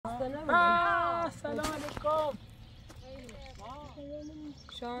سلام علیکم.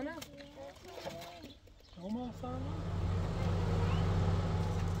 شانه شما سلام.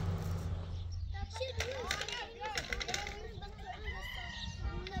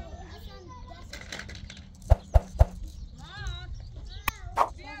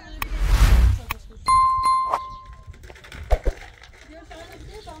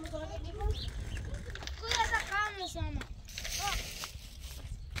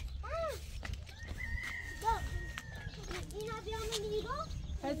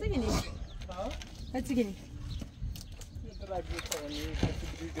 هتسجني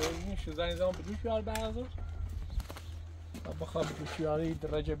شو زين زمان بدوش يا بعض طب خاب بدوش يا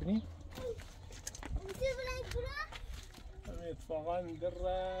درجة بني اتفاقا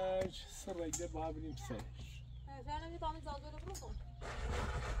درج سر يدي بها بني بسيش انا اللي طعم زازو بروحه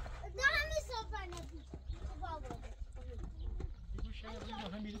ده همي صوفا نبي بابا يقول شيء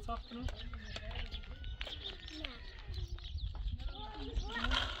غير هم يتفقنا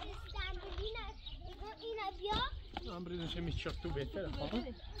I'm reading some stuff too better. Huh?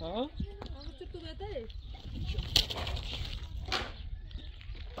 I'm too better.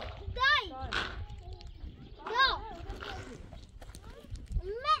 Dai. No.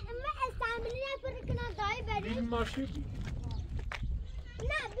 ما استعملنا فرقنا داي بدي. بالماشي.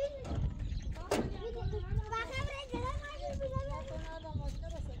 لا بال. باخبر جلا ماشي بلا.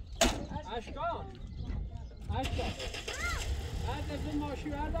 أشكال. هذا بالماشي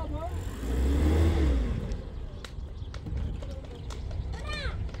هذا ما.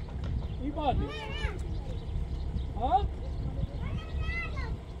 إيبادي. ها؟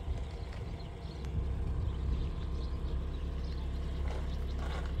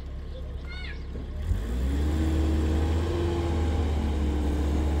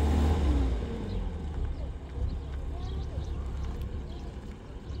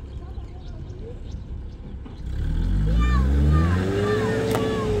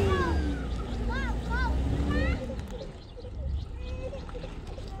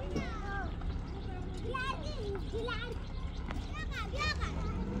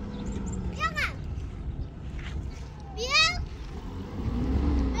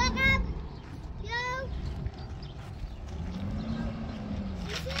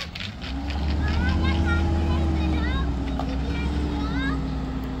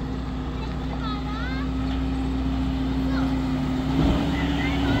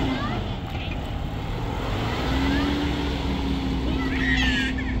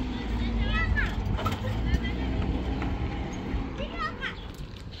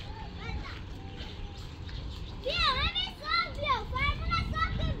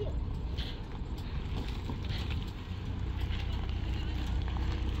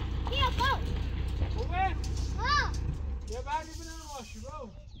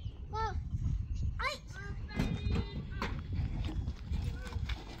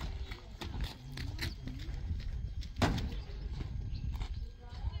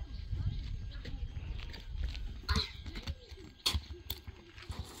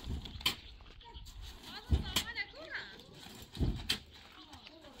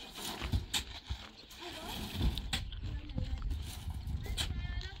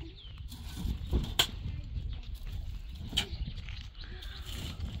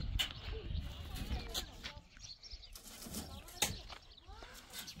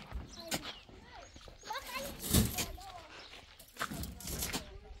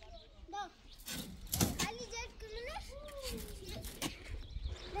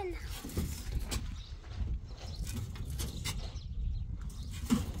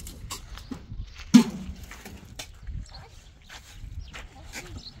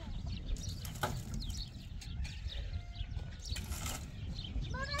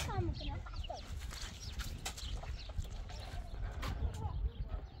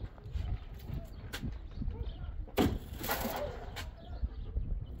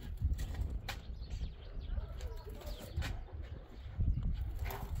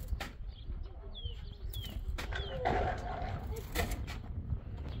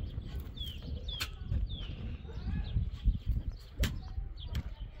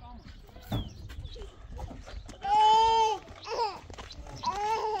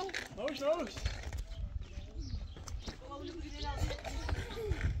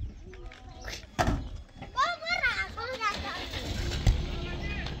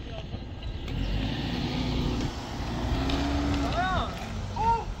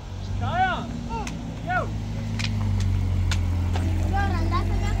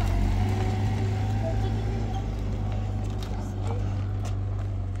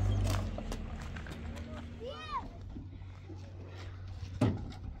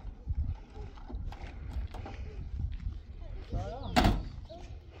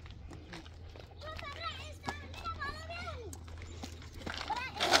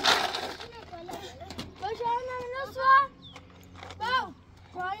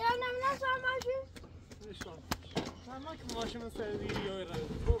 نشان ما که ماشین سری یا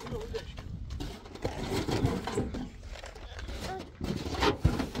رو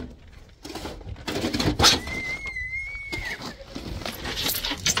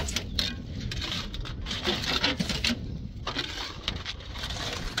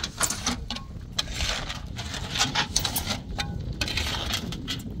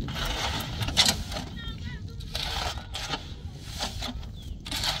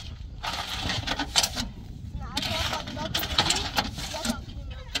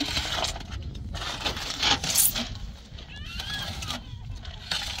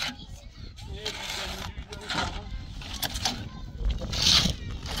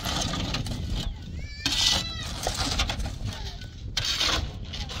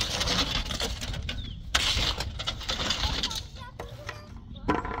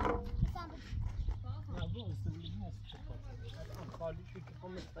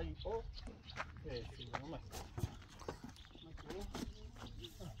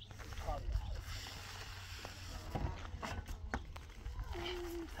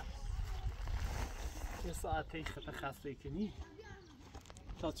یه ساعتی خطه خسته کنی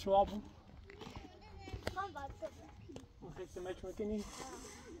تا شوا بود اون خیلی سمچ میکنی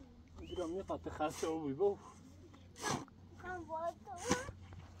دیگه میخواد خسته او بی بو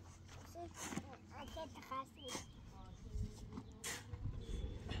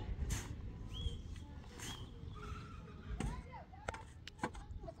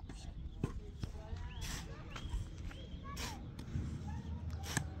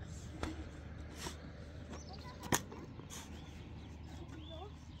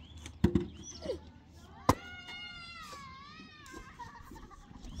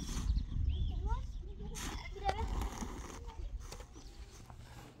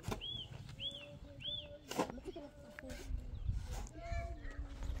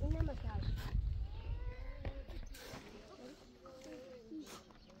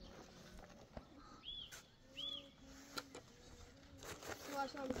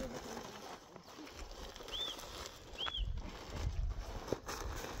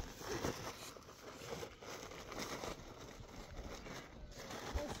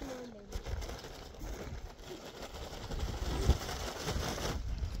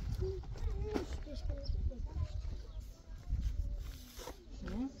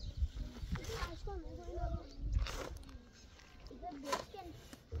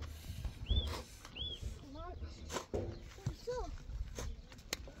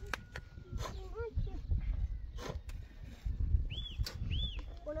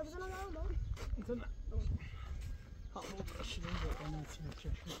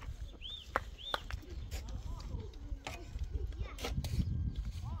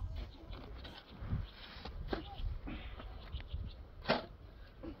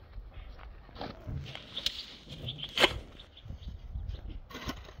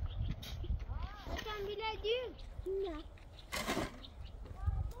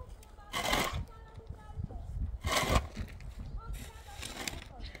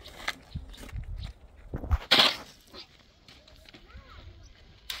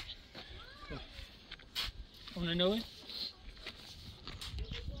wanna know it?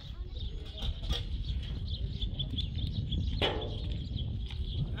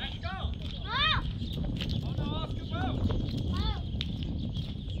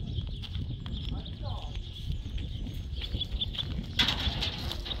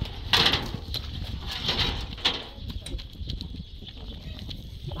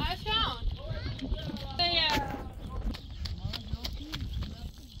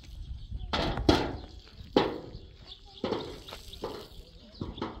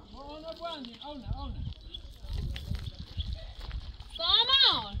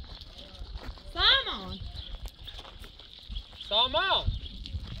 Salmon!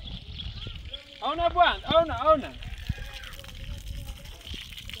 Ona buan, ona.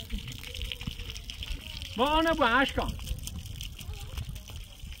 Bo ona buan, aşkım.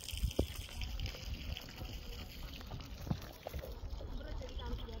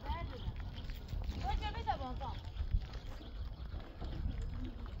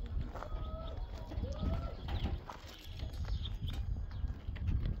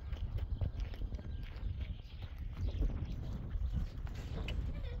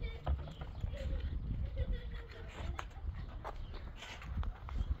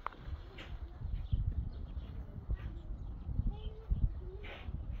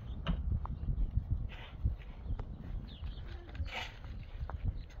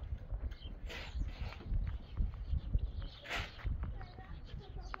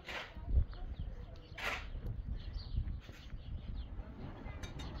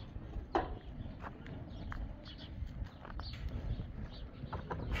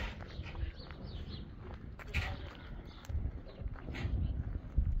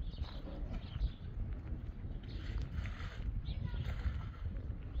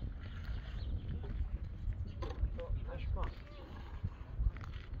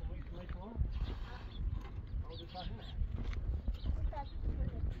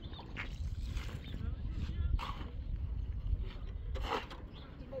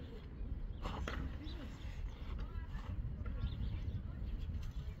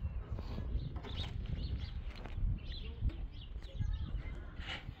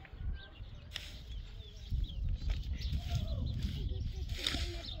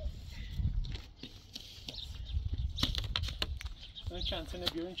 چند سنه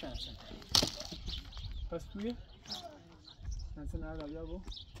بیرون چند سنه پس توی چند سنه هر بیا بو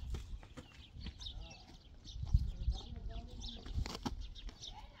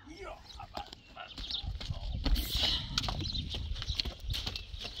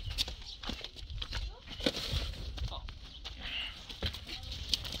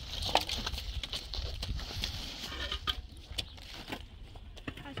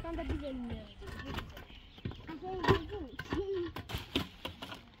Aşkım da güzel mi? Aşkım güzel.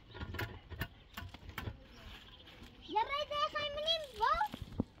 Ya rayda kaymanim bu?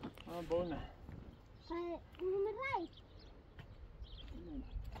 Ha bu ne? Numar ray.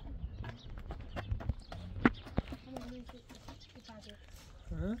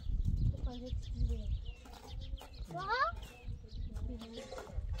 Hı?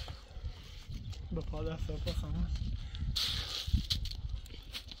 به پا دست بپسم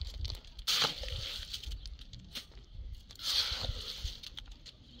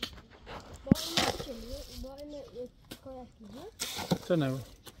با این کار کردی؟ چه نگو؟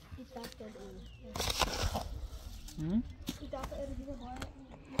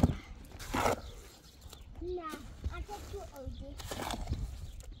 نه اگه تو اوجی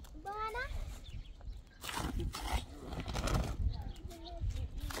بانا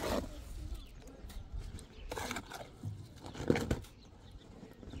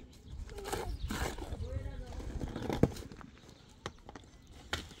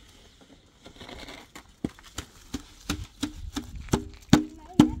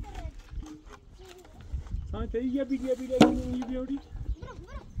Sanki yine bir ekmeğini yiyordu.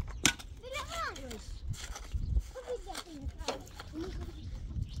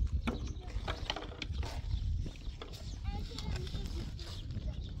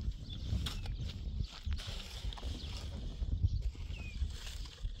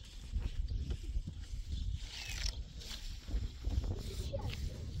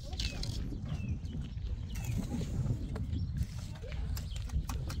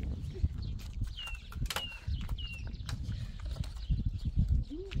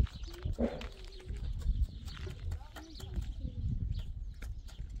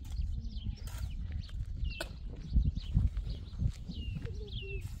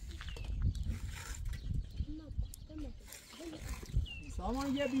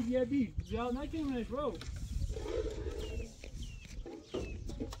 سامان یه بید زیاد نکنیمش برو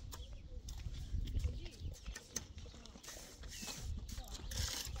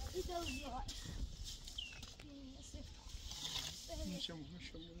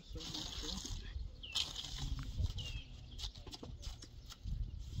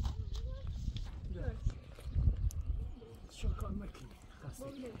شکر مکنی خسته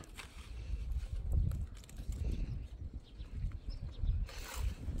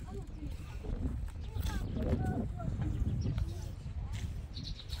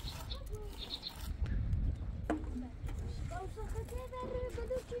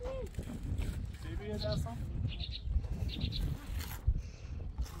یه دستم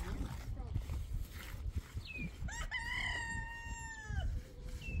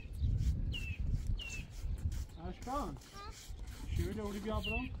اشکان شوی دوری بیا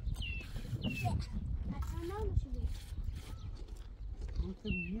برام اون که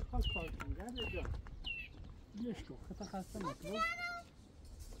میخواد کار کنی گرده جا بیش تو خطا خسته مطلب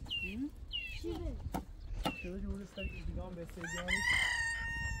شوی دوری سر ایدان به سیدیانی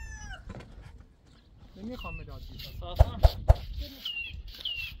نمیخوام مداد بیش اساسا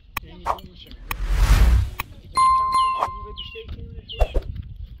این میشه به بیشتری کنیمش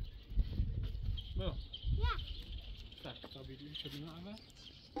برو tak tabii bir şey bina ama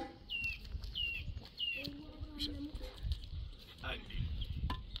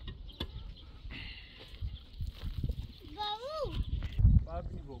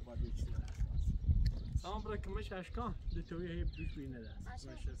babi bu babi işte sam bırakmış aşkım de toyu hep düş bir ne der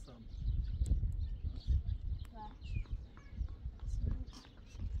başa sam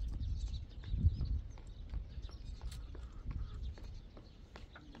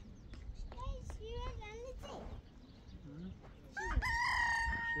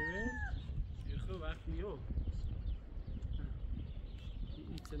yok.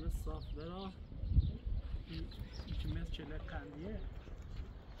 İçimiz saflara, içimiz çelek kandiye.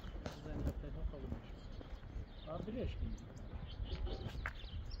 Bizden de tefa kalmış. Abi leş mi?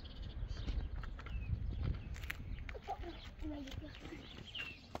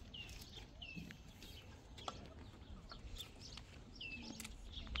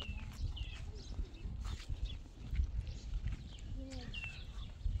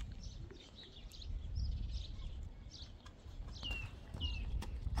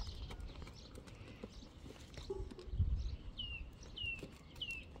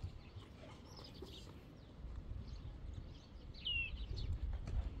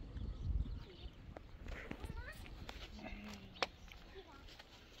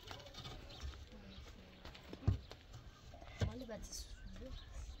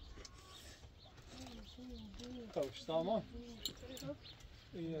 Koos, tamam.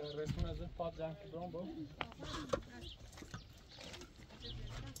 Resmen از patlıcan kibron bu.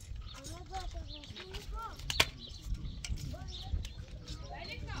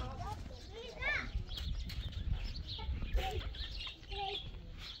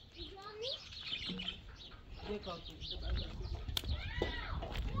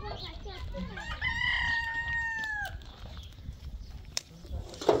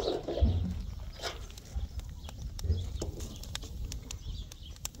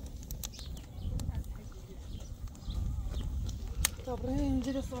 طب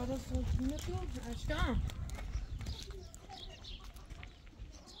اینجا سوال میتونم اشکام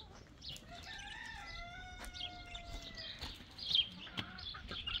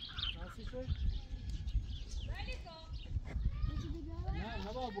نه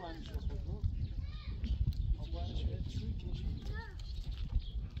نه بابا انش خودو بابا انش چی کیش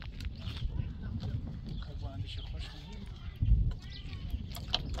بابا انش خوش میگی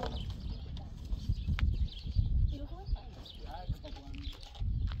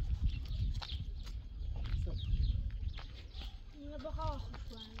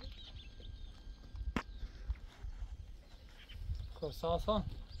Korsasan.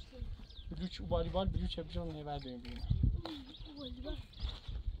 Bluç voleybol bluç yapacağım ne verdiğimi bilmiyorum. Voleybol.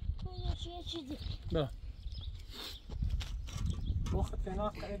 Bu şey çizdi. Ne? Bu fena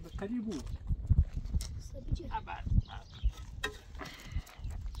قريب bu. Sabici. Haber.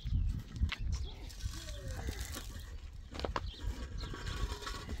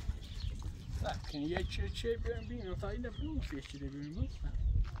 Bakın ya şey ben bilmiyorum. Sayıyla bunu mu seçtirebilirim?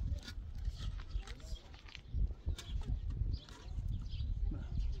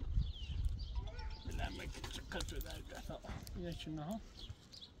 Kaç öder be? Tamam. Yine şunu ha.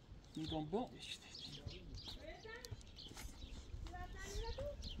 Buradan bu işte.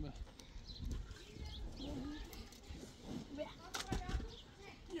 Bak.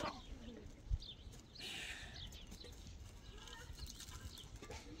 Ya.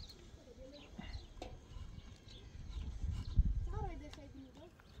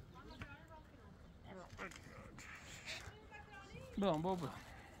 Bom, bom.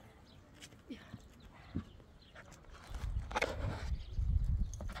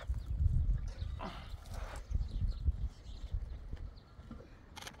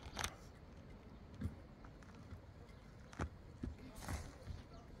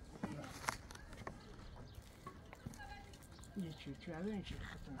 Geçiyor, öyle şey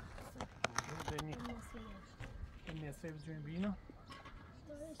kutuna. Bu da ne? Ne sevdiğin bina?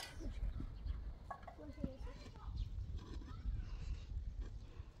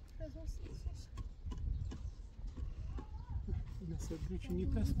 Nessa brutinha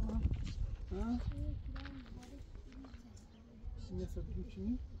pessoal. Hã? Nessa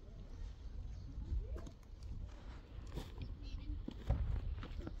brutinha.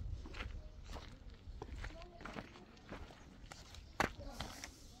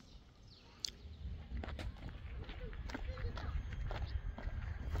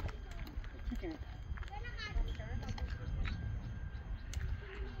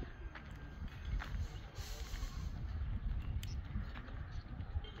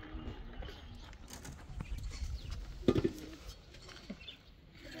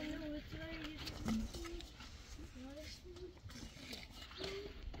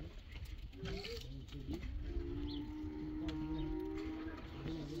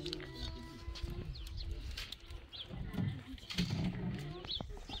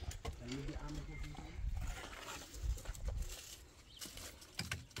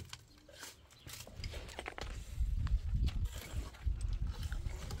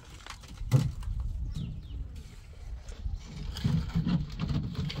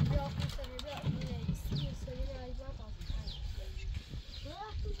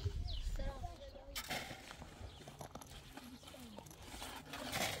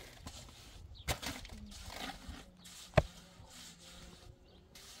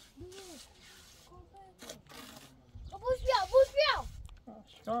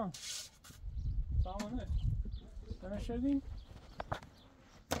 Tamam. Tamam ne? Sen aşağıdayım.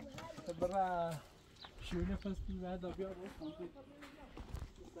 Bırak. Şöyle fıstığı ver da bir ara.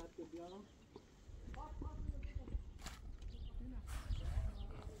 Saatte bir ara.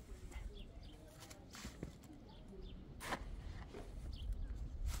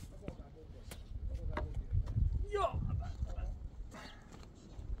 Yo.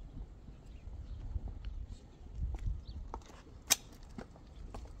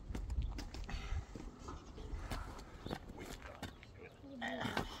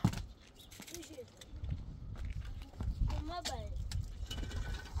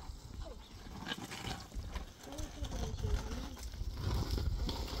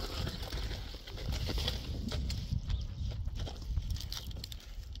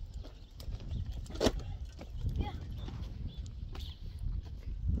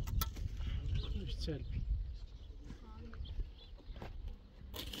 40. ها؟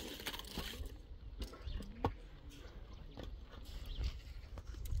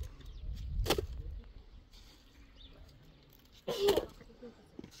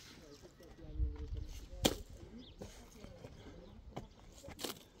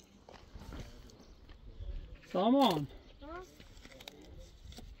 سامان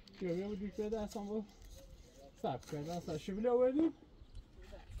بیا بودی که بده اصلا با سب کرده اصلا شبیل آوردیم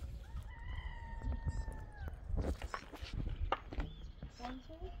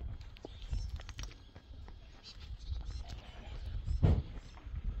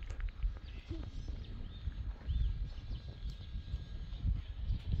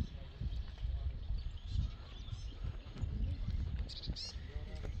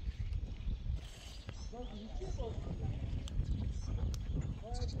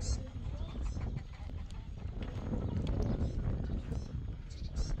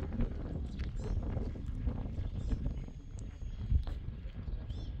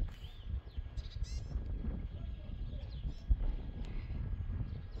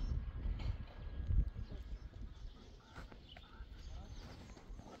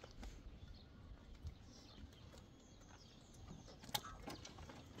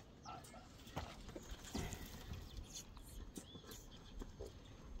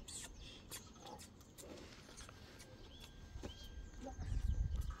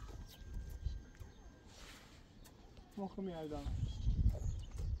مخم میردم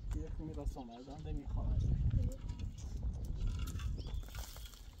یه خمی رسام اردم ده میخوام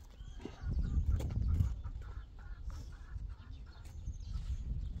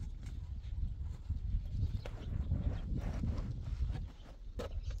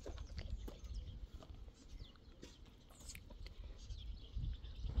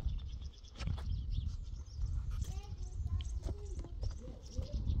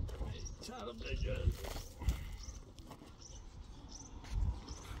چرا بجز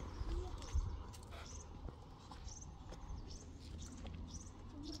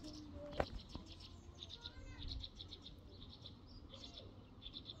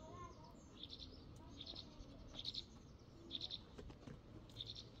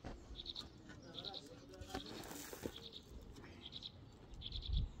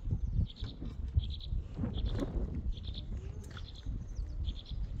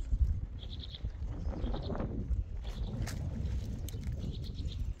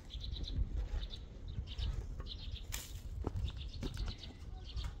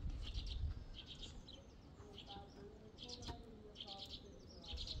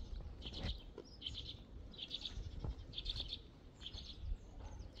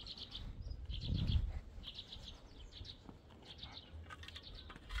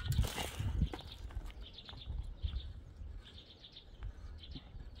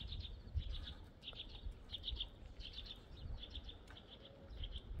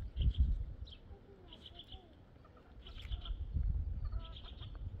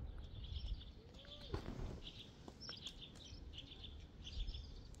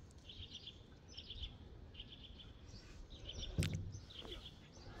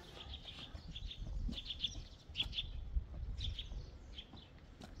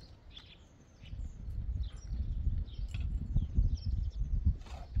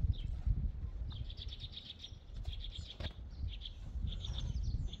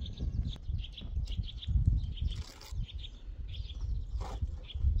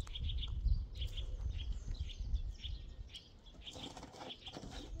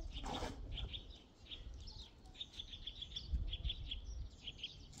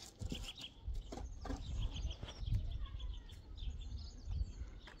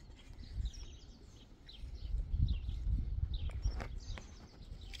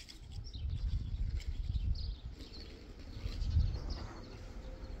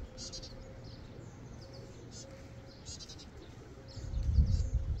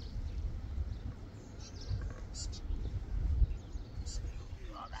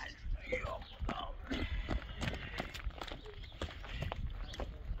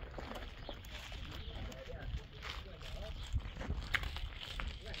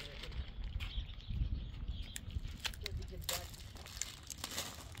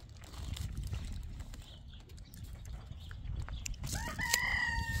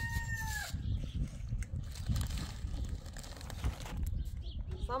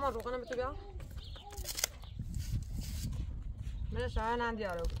سامان روغنم تو بیا من شاید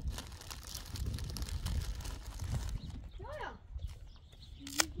نندیارو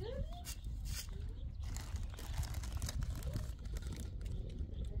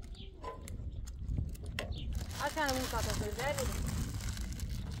Açalım bunu katası. Nerede?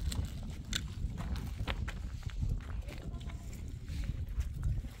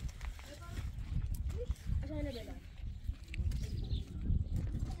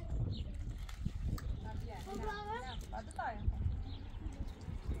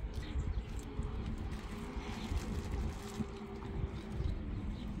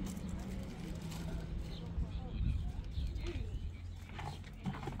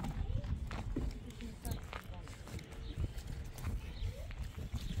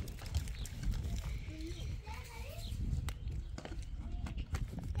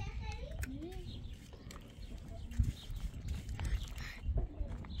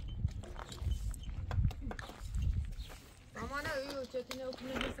 io cioè tenevo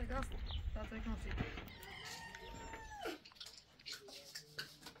come questa casa, state così.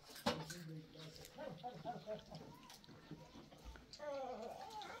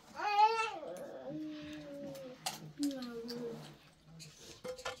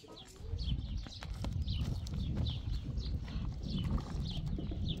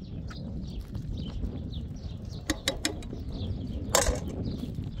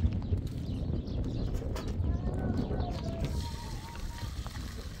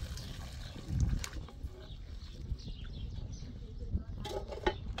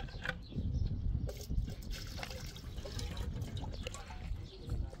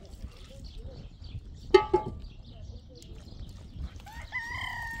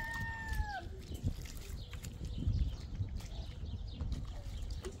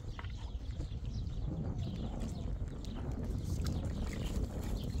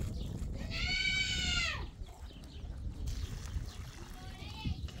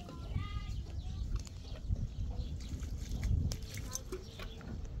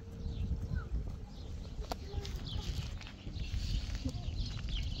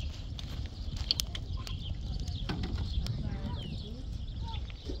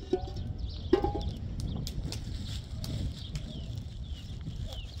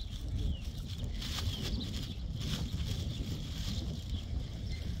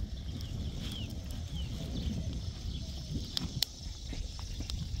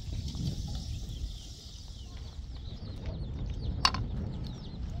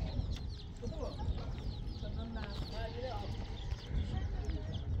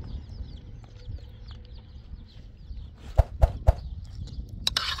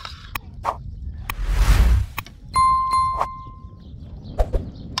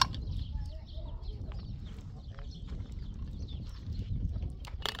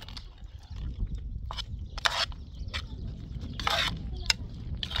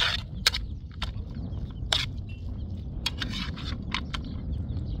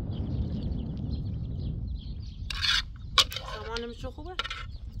 نمیشه خوبه؟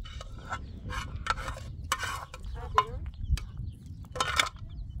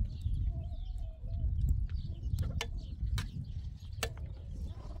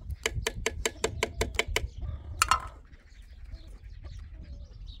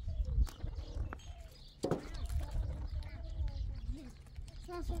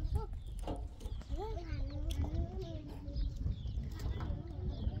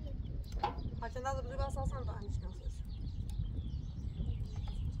 Хотя надо бы сам там начнется.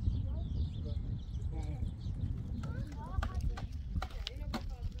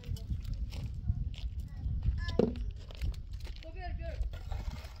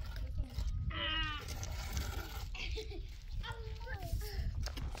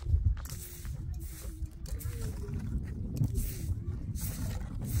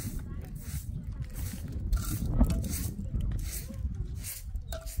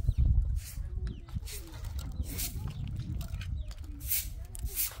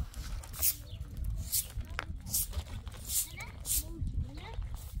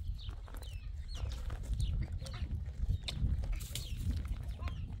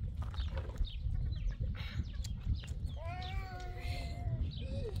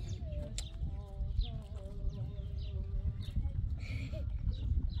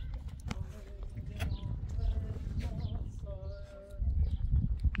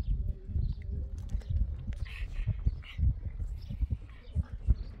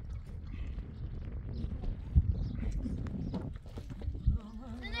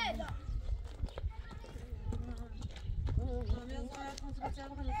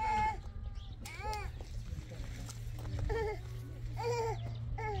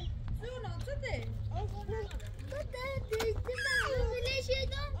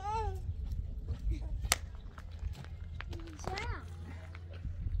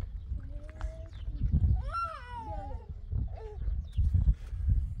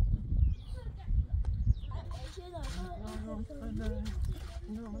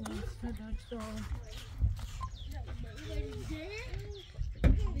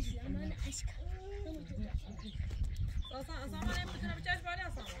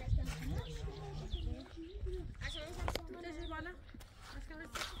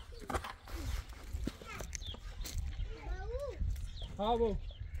 Bravo.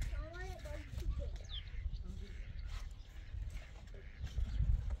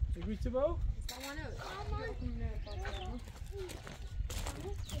 Is goed te bouwen?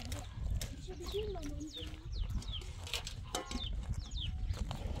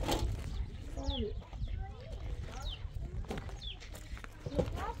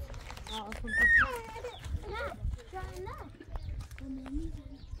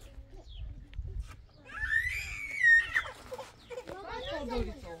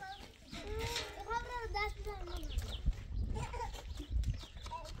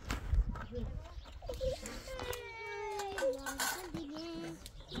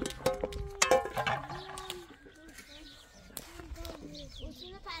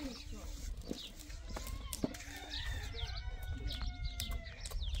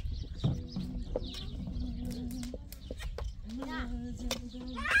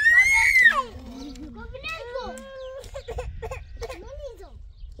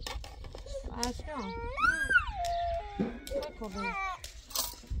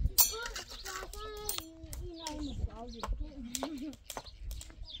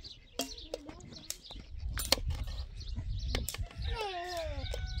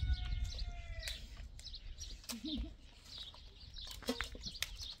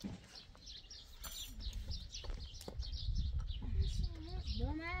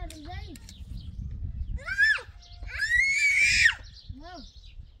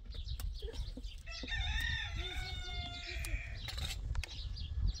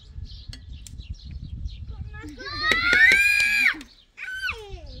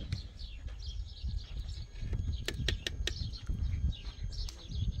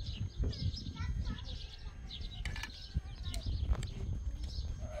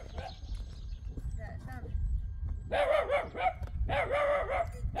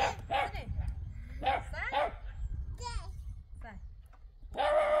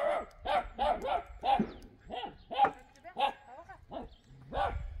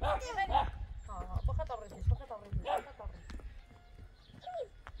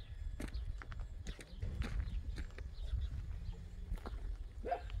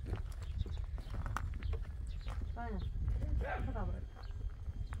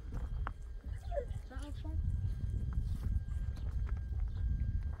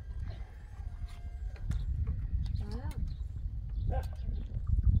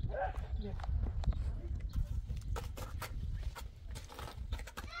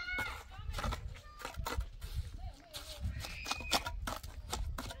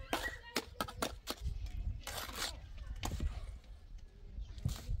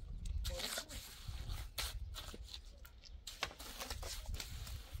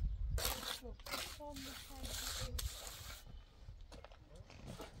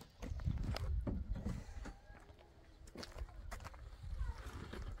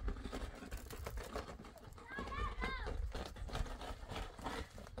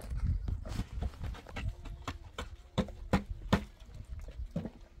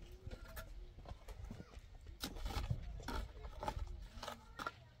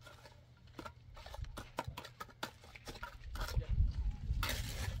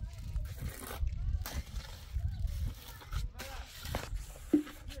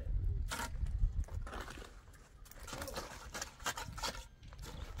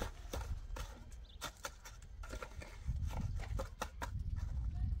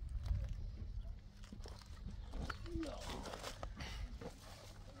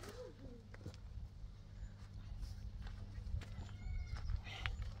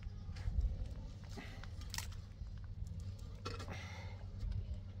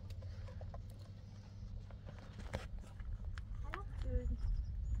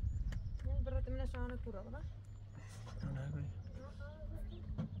 Sana kuralım ha.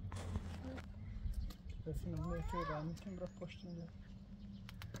 بس اینو توی راه میتونیم را پشتیم ده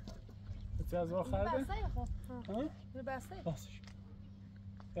بسی از راه خرده؟ بسته خب ها؟ بسته باسش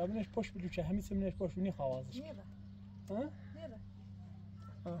یا بینش پشت بلو چه همیشه بینش پشت بینی خوازش نیره ها؟ نیره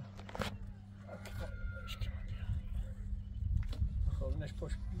خب بینش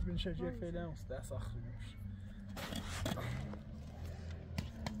پشت بینش جای فعلا مسته ساخته میشه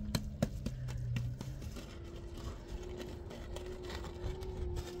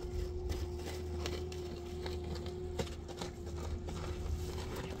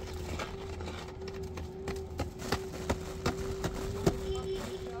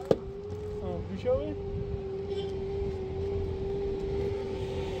Joey?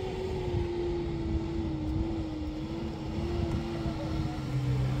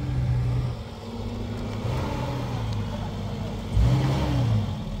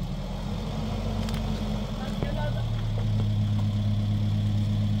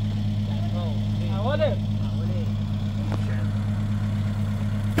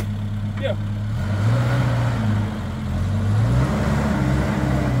 Yeah.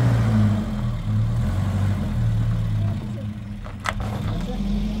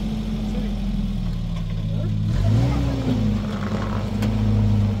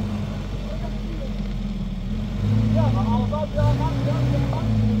 Yeah, I'll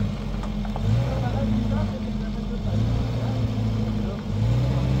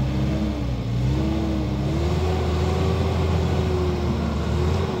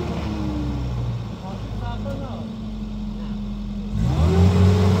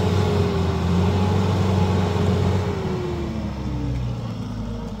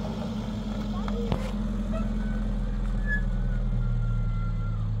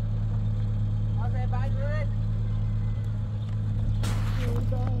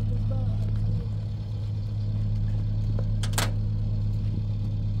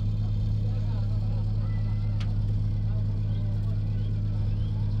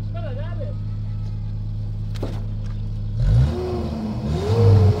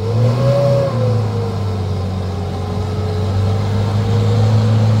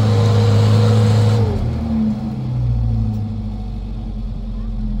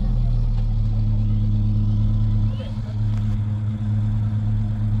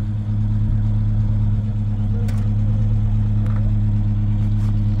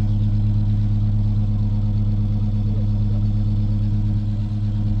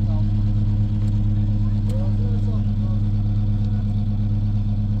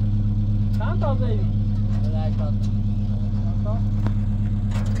تازه ای؟ بله کاتا.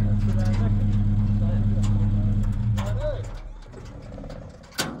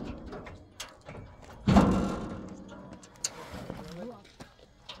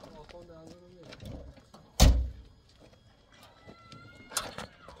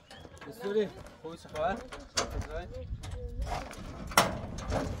 بسوری خوبی چه خبر؟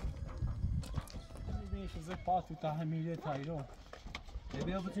 میبینی چیزه پاتو تا همیده تایرون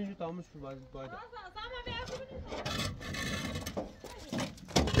بیا بچینجا تمامش کن باید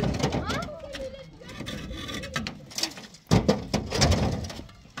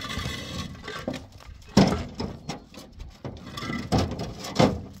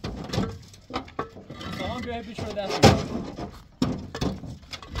سلام بیای بیش رو دست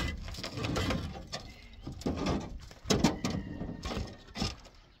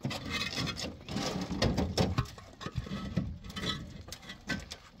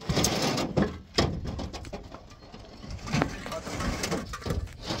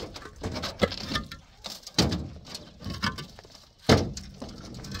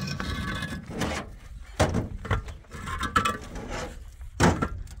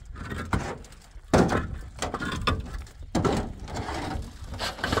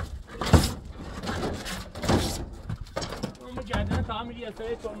تعمل يا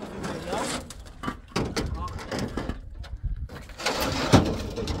سيد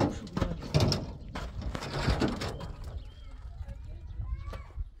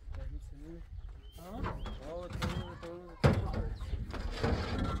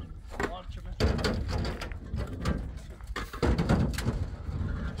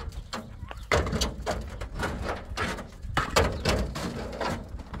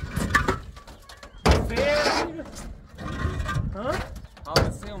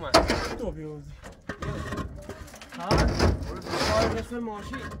تو بیوزی ها؟ برو مثل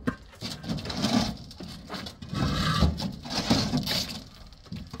ماشین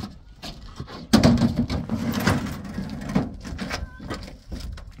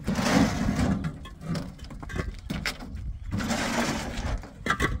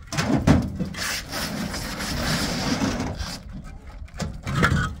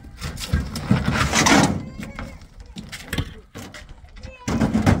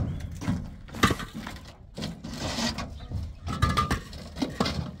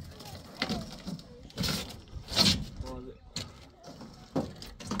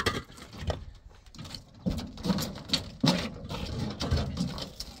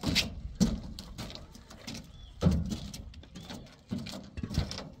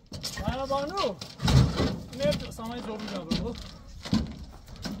بانو نه سامای زوری جابو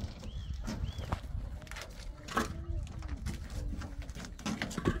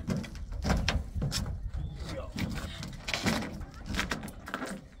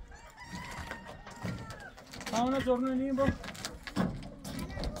همون زورنو نیم با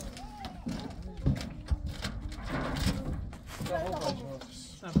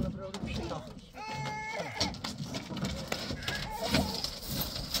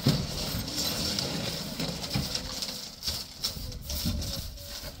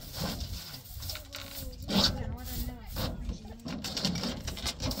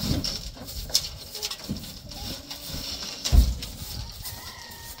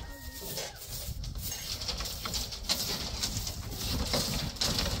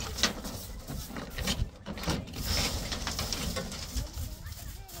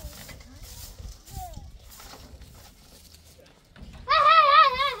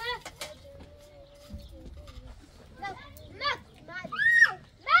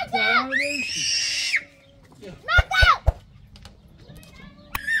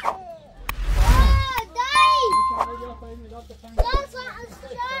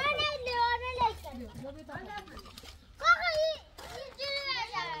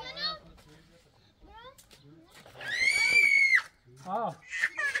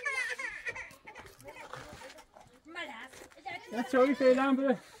چوی فعلا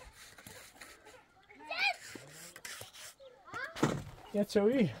بره یه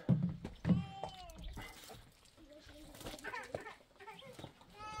چوی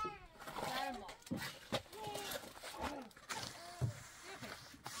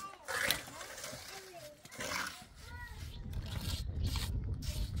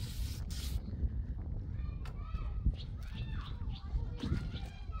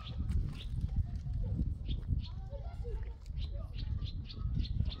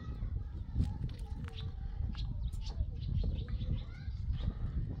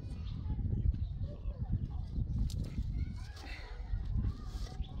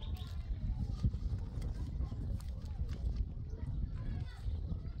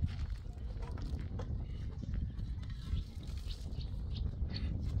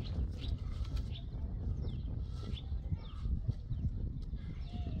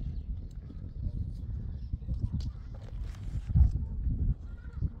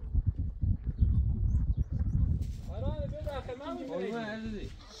قربون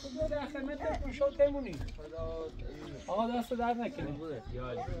عزیزی در خدمت گوشات تیمونی آقا دست درد نکنه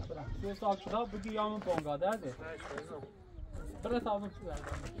یالی 3 سال شده بگی یا من بانگا درده برای تازم تو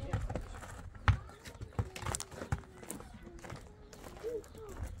درده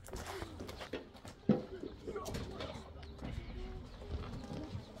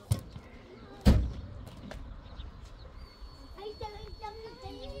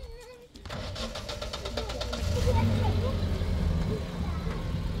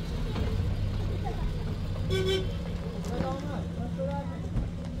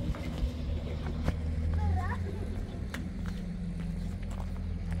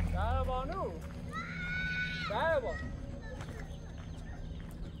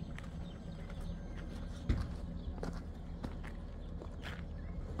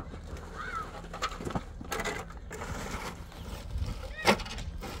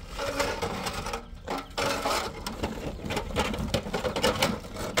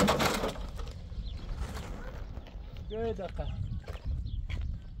یه دقیقه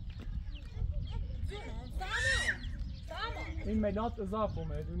این ملات اضافه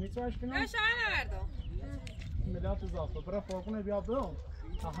اومد دونی چاش کنم؟ نه شاید نوردم ملات اضافه برای فرقونه بیا برام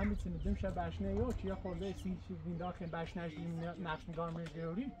تا همین میدیم شب بشنه یا چیه خورده سی چیزین داخل بشنهش نقش نگار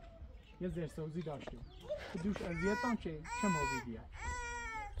میگیری یه زرسوزی داشته که دوش اذیتان چه موقعی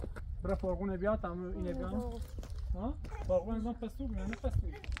برای فرقونه بیا تمام اینه بیا ها فرقونه نظام پستو نه پستو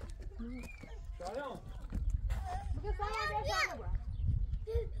شایان بگه سامان بیا شاید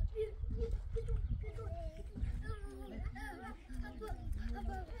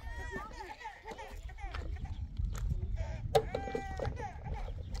نبرم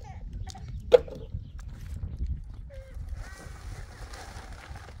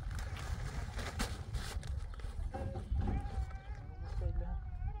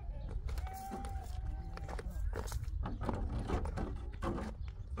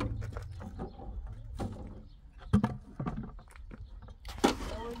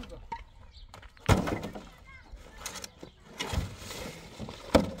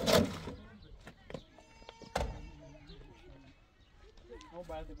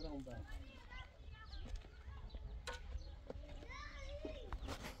بعد برام بعد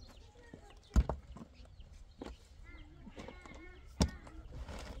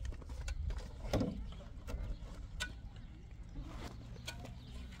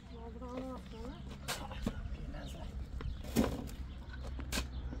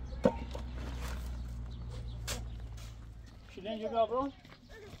شیلن یه برام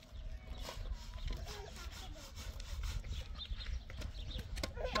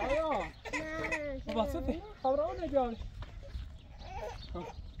شایان واسطه خبرها نگاه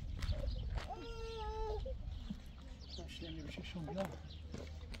شیلن بشه شونده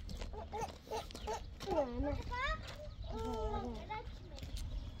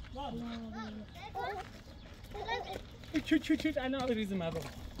چوت انا ریز ما بابا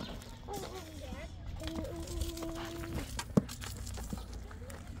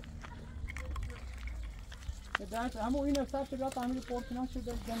درس همون این افتاد که بیاد تعمیر پورتینا شد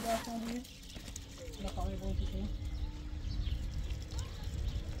جنگ داشتن نخواهی بود که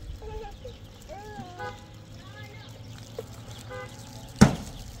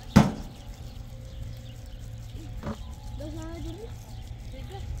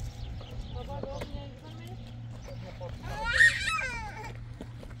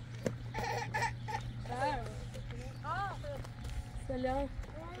سلام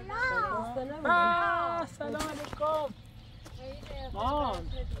سلام علیکم مان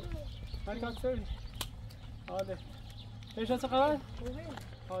من کسر حاله پیش از خبر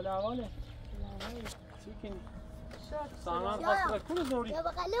حال احواله چی کنی سامان خواست بکن زوری یا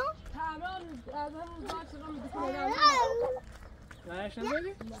بقلم تمام از همون دار شدم میدونم نهش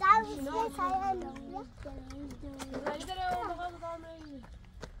نداری؟ سعی سعی نمیداره اون بقیه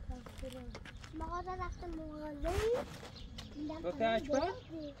دارم مغازه رفتم مغازه دو تا اکبر؟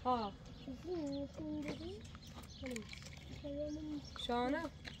 ها شانه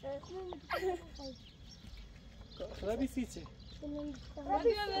خدا بیسیچه بیا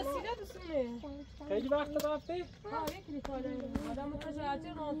وسیله بسونه خیلی وقت رفته؟ ها یکی کاره آدم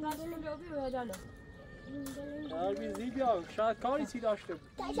متجاهل منتظر میلیابی بدنه کار بیزی بیا شاید کاری چی داشته بود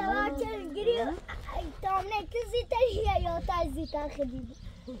تشوار گیری تامنه کسی تشیه یا تازی تاخدی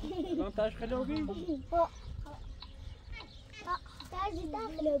الان تاش خیلی بی؟ تازی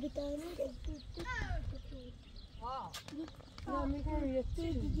تاخدی بی تامنه نه میگم یه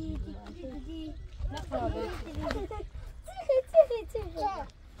چیزی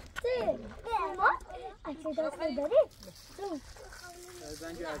چه دست داری؟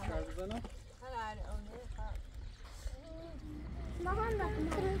 زنگ اکبر بزنم مامان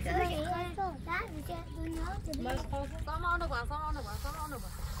بس خواست سامانو با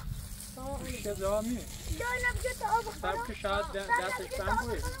که جواب نیست سب که شاید دستش بند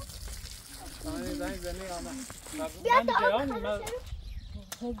بود سامانه زنگ زنی آمد من جوانی من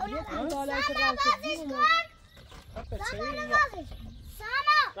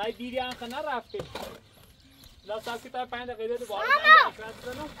رای دیری انخه نرفتی لا سب که تا 5 دقیقه دوباره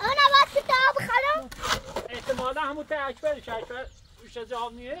انا باید کتاب بخرم احتمالا همون تا اکبرش روش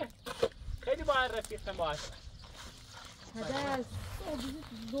جواب نیه خیلی باید رفیقم باید هدف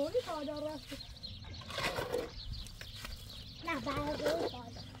دوری پادر رفت نه برای دوی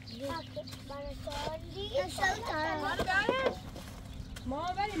پادر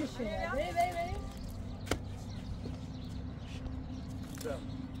ما بریم میشه بریم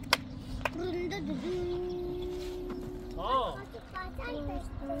رونده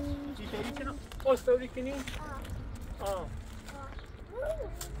چی شدی کنم؟ استوری کنی؟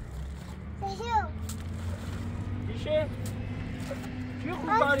 چیشه؟ چی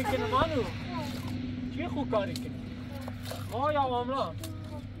خوب کاری کنه مانو؟ چی خوب کاری کنه؟ ما یا ماملا؟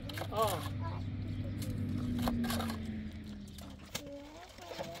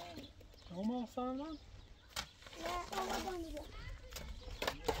 ماما ساملا؟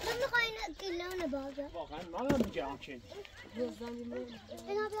 من میخوای این کلونه بازه واقعا من هم میگه آنچه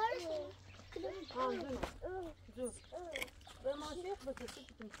اینا بیارش به ماشین بکشی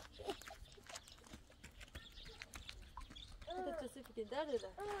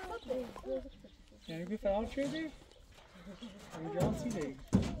یعنی که فرار شدی؟ اینجا هم سیده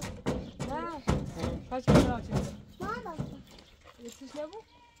نه پس فرار شدی ماما یکیش نبود؟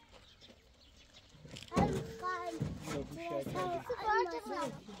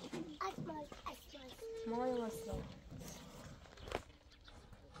 مای واسه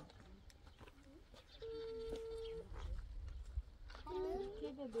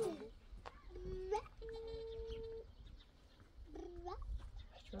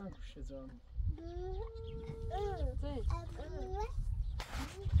چون کشه زانو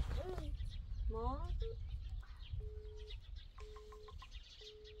ما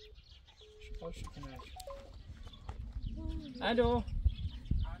باشه کنه الو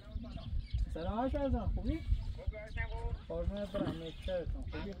سلام هاش ازم خوبی؟ قربونت برم نکترتون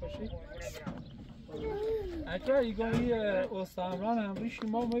خوبی خوشی؟ اچه ایگانی استعمران امریشی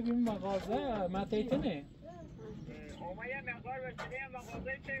ما ببینیم مغازه متیتنه اومه یه مقدار بسیدیم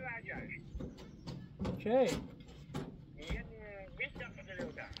مغازه چه وجهش؟ چه؟ یه 20 دقیقه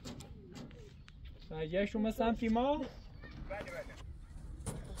بودن وجهش اومه سمتی ما؟ بله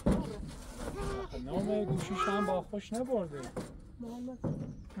نام گوشیش هم با خوش نبرده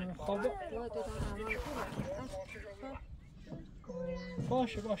خب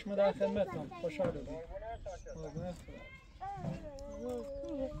باشه ما در خدمتم خوشحال بودیم قربونت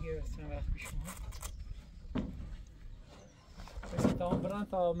گرفتن وقت پیش ما برن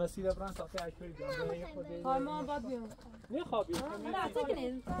تا مسیر برن تا اکبری جان ما باید بیام میخوابی نه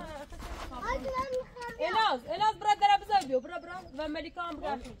سکنید الاز برا در بزای بیو برا و ملیکا هم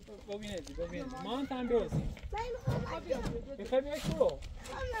برا ببینید ما هم تن بیوزیم بخواه بیای شو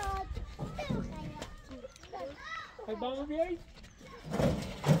خواهی با ما بیایی؟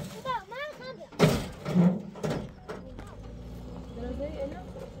 درازه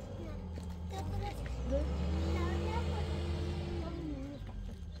الاز